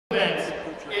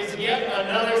yet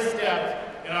another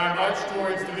step in our march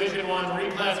towards Division I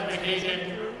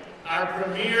reclassification, our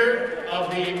premiere of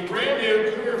the brand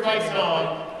new Cougar fight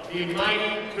song, the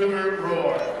mighty Cougar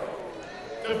Roar.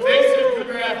 The face of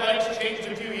Cougar Athletics changed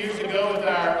a few years ago with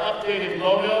our updated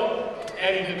logo,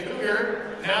 adding the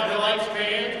Cougar now delights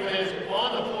fans with his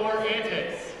on-the-floor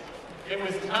antics. It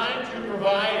was time to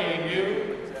provide a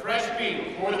new, fresh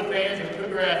beat for the fans of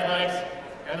Cougar Athletics,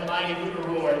 and the mighty Cougar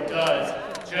Roar does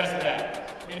just that.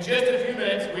 In just a few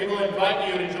minutes, we will invite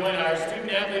you to join our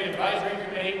Student Athlete Advisory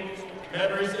Committee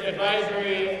members,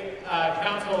 Advisory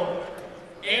Council,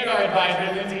 and our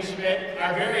advisor, Lindsay Schmidt,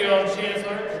 our very own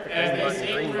Chancellor, as they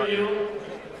sing for you.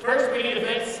 First, we need to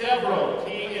thank several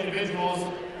key individuals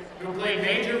who played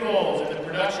major roles in the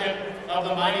production of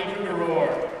the mighty Cougar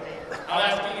Roar. I'll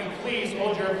ask that you please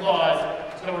hold your applause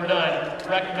until we're done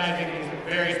recognizing these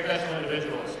very special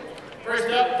individuals. First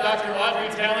up, Dr. Audrey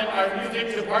Talent, our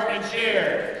Music Department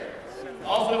Chair.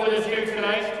 Also with us here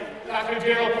tonight, Dr.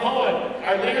 Daryl Cohen,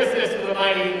 our lyricist of the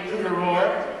mighty Cougar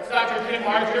Roar. Dr. Kim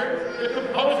Archer, the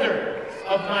composer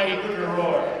of Mighty Cougar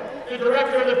Roar. The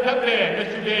director of the pep band,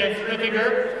 Mr. Dan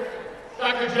Smithinger.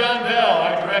 Dr. John Bell,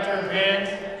 our director of bands.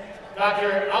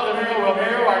 Dr. Alvaro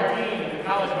Romero, our dean of the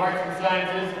College of Arts and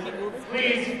Sciences.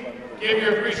 Please give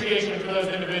your appreciation to those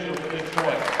individuals for this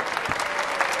choice.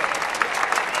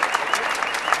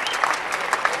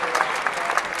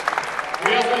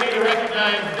 We also need to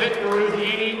recognize Vic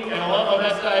Maruzini, an alum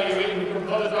of SIUE, who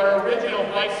composed our original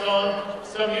fight song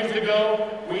some years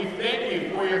ago. We thank you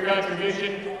for your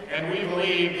contribution, and we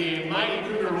believe the mighty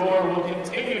Cougar Roar will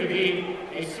continue to be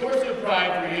a source of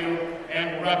pride for you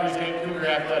and represent Cougar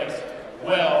Athletics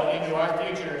well into our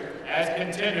future as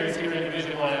contenders here in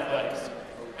Division I Athletics.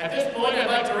 At this point, I'd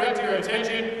like to direct your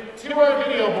attention to our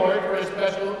video board for a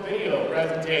special video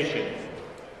presentation.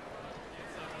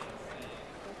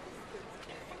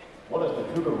 What does the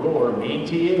Cougar Roar mean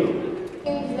to you? It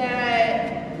means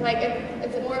that, like,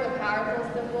 it's more of a powerful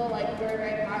symbol, like, we're a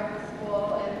very powerful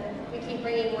school, and we keep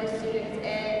bringing more students in,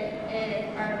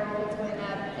 and our enrollment's going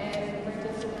up, and we're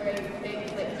just a very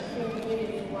big, like,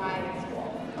 community-wide school.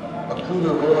 A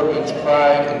Cougar Roar means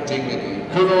pride and dignity.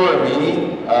 Cougar Roar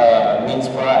means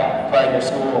pride. Pride in your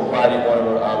school, and pride in where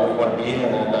you want to be in,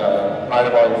 and pride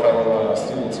of all your fellow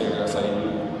students here at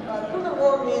SIUE. Cougar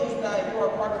Roar means that you are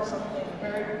part of something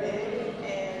very big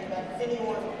and that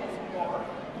anyone can roar.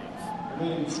 It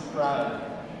means pride.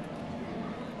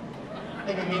 I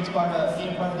think it means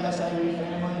being part of the SIUE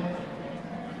family.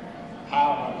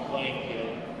 How on a playing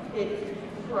field. It's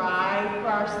pride for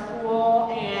our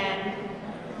school and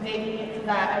making it so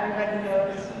that everybody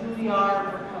knows who we are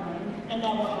and we're coming. And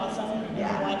that we're awesome.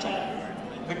 Yeah. Watch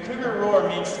out. The Cougar Roar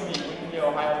means to me we can do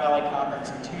Ohio Valley Conference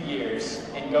in 2 years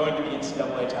and go into the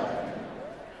NCAA tournament.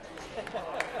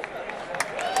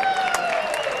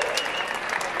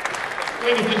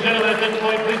 Ladies and gentlemen, at this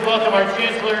point, please welcome our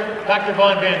Chancellor, Dr.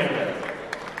 Vaughn Vandenberg.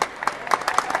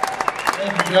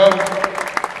 Thank you, Joe.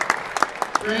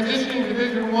 Transitioning to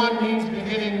Division I means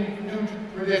beginning new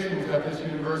traditions at this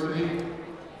university,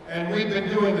 and we've been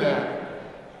doing that.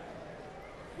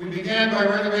 We began by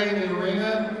renovating the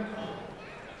arena,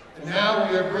 and now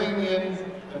we are bringing in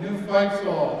a new fight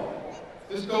song.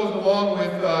 This goes along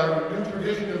with our new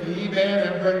tradition of the E-Band.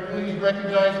 Everybody please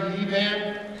recognize the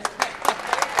E-Band.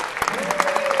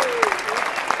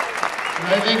 And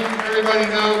I think everybody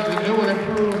knows the new and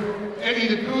improved Eddie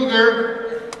the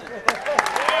Cougar.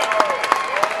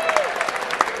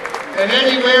 And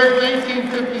Eddie wears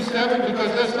 1957 because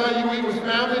SIUE was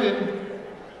founded in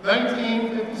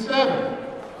 1957.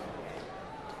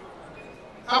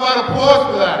 How about applause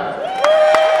for that?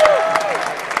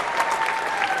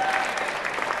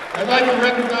 I'd like to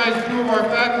recognize two of our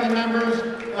faculty members,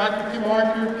 Dr. Kim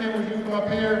Archer. Kim, would you come up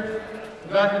here?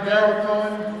 And Dr. Daryl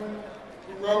Cohen,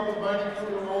 who wrote the Mighty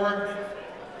Cougar Roar.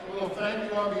 A little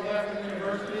thank you on behalf of the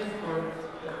university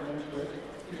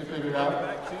you can figure it out,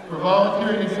 for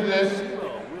volunteering to do this.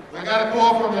 I got a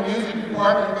call from the music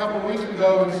department a couple of weeks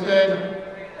ago and said,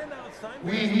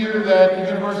 we hear that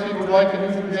the university would like a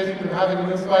new tradition of having a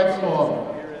new fight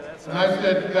song. And I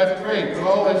said, that's great.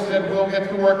 Well, they said, we'll get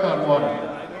to work on one.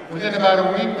 Within about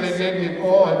a week, they gave me a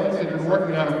call. I think they've been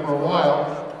working on it for a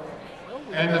while.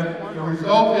 And the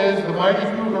result is the Mighty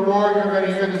Cougar Roar you're going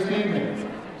to hear this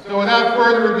evening. So without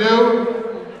further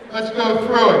ado, let's go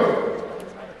through it.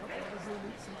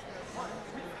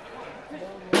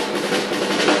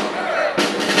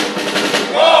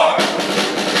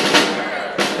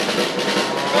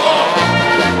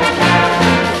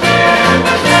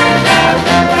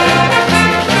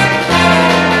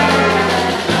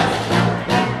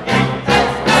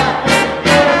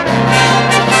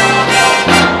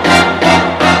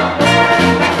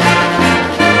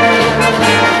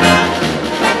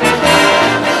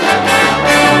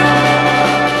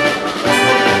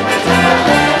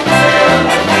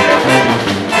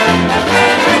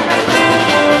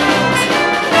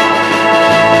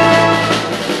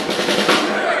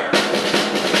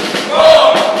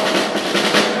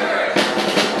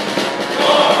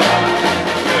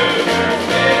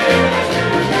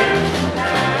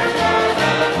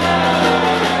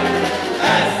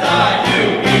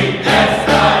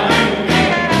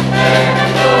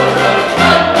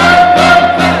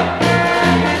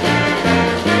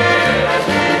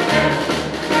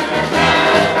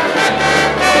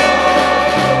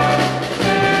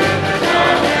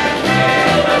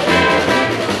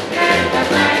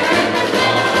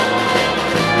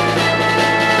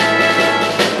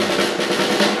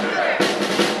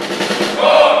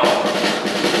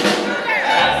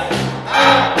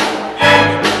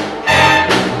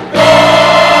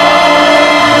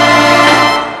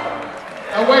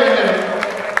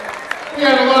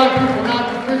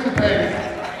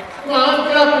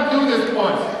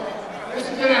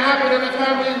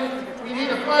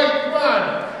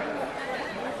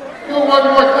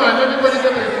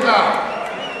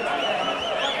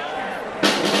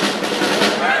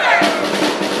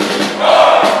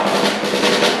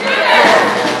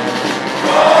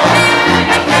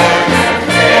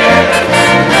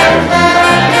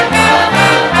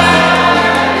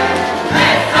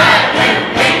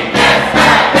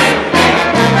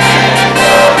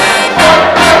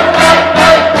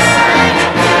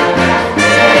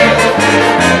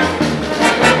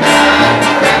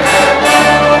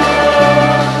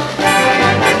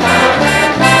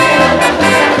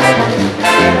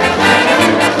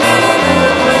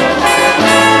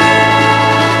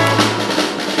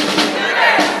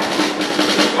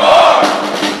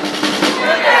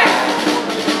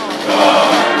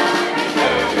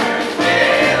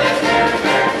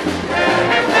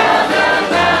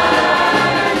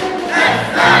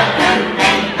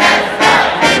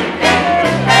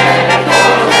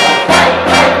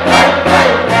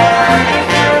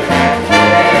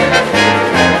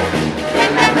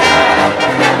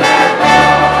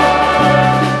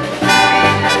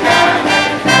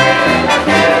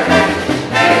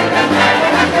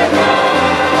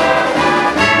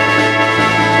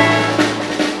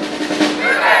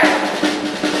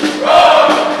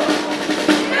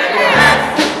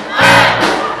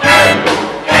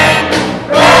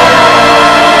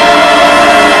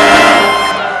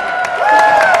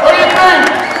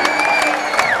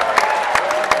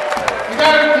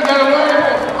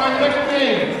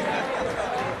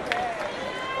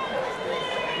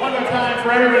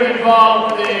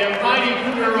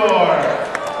 Roar.